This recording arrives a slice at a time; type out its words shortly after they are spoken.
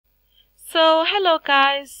So hello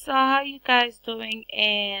guys, how you guys doing?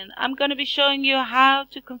 And I'm going to be showing you how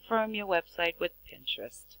to confirm your website with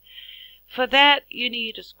Pinterest. For that, you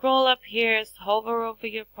need to scroll up here, hover over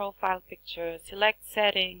your profile picture, select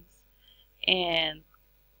settings, and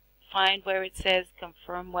find where it says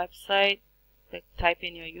confirm website. Type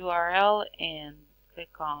in your URL and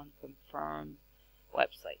click on confirm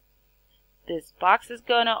website. This box is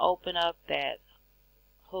going to open up that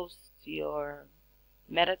hosts your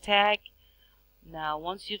meta tag. Now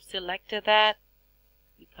once you've selected that,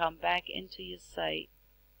 you come back into your site.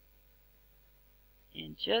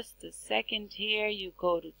 In just a second here, you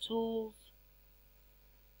go to tools,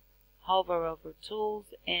 hover over tools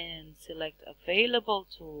and select available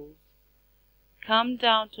tools. Come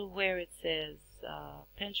down to where it says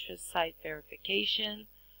Pinterest site verification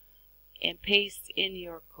and paste in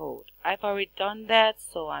your code. I've already done that,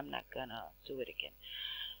 so I'm not gonna do it again.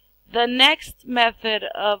 The next method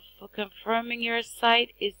of confirming your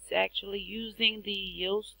site is actually using the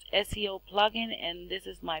Yoast SEO plugin, and this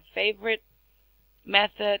is my favorite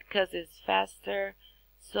method because it's faster.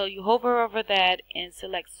 So you hover over that and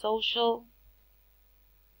select social.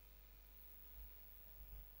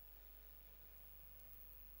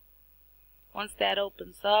 Once that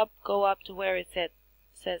opens up, go up to where it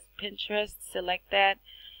says Pinterest, select that,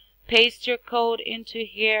 paste your code into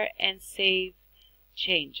here and save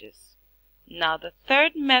changes. Now the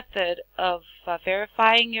third method of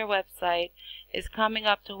verifying your website is coming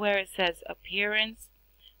up to where it says appearance.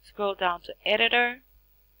 Scroll down to editor,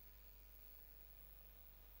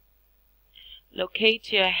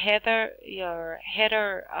 locate your header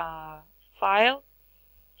file,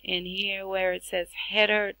 and here where it says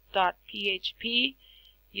header.php,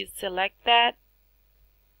 you select that.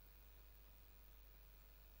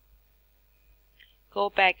 Go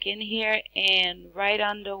back in here and right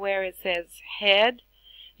under where it says head,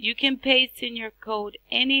 you can paste in your code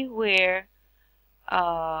anywhere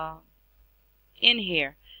in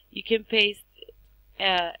here. You can paste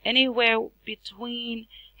anywhere between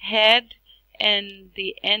head and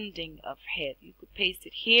the ending of head. You could paste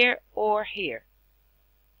it here or here,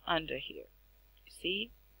 under here. You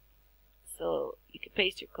see? So you can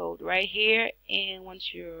paste your code right here, and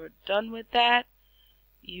once you're done with that,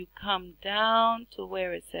 you come down to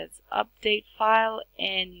where it says update file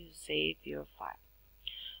and you save your file.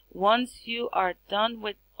 Once you are done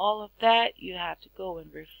with all of that, you have to go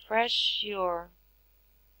and refresh your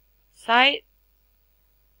site.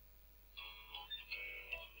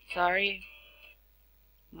 Sorry,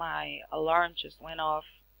 my alarm just went off.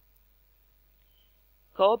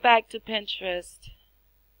 Go back to Pinterest.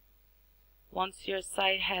 Once your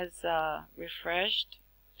site has refreshed,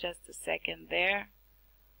 just a second there.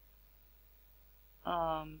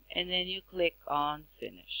 And then you click on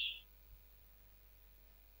finish.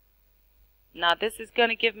 Now this is going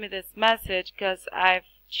to give me this message because I've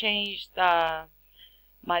changed my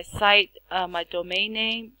site, my domain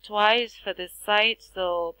name twice for this site,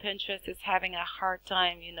 so Pinterest is having a hard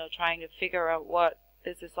time, trying to figure out what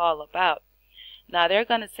this is all about. Now they're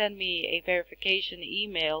going to send me a verification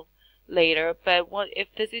email later, but if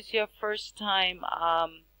this is your first time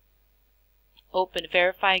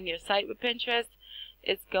verifying your site with Pinterest,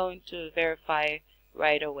 it's going to verify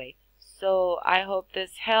right away. So I hope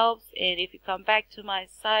this helps, and if you come back to my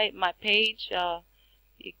site, my page,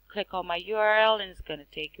 you click on my URL and it's going to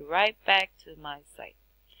take you right back to my site.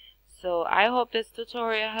 So I hope this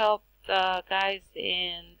tutorial helped, guys,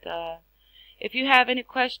 and if you have any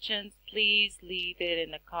questions, please leave it in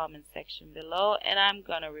the comment section below, and I'm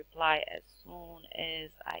going to reply as soon as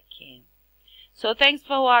I can. So thanks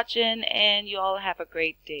for watching, and you all have a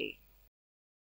great day.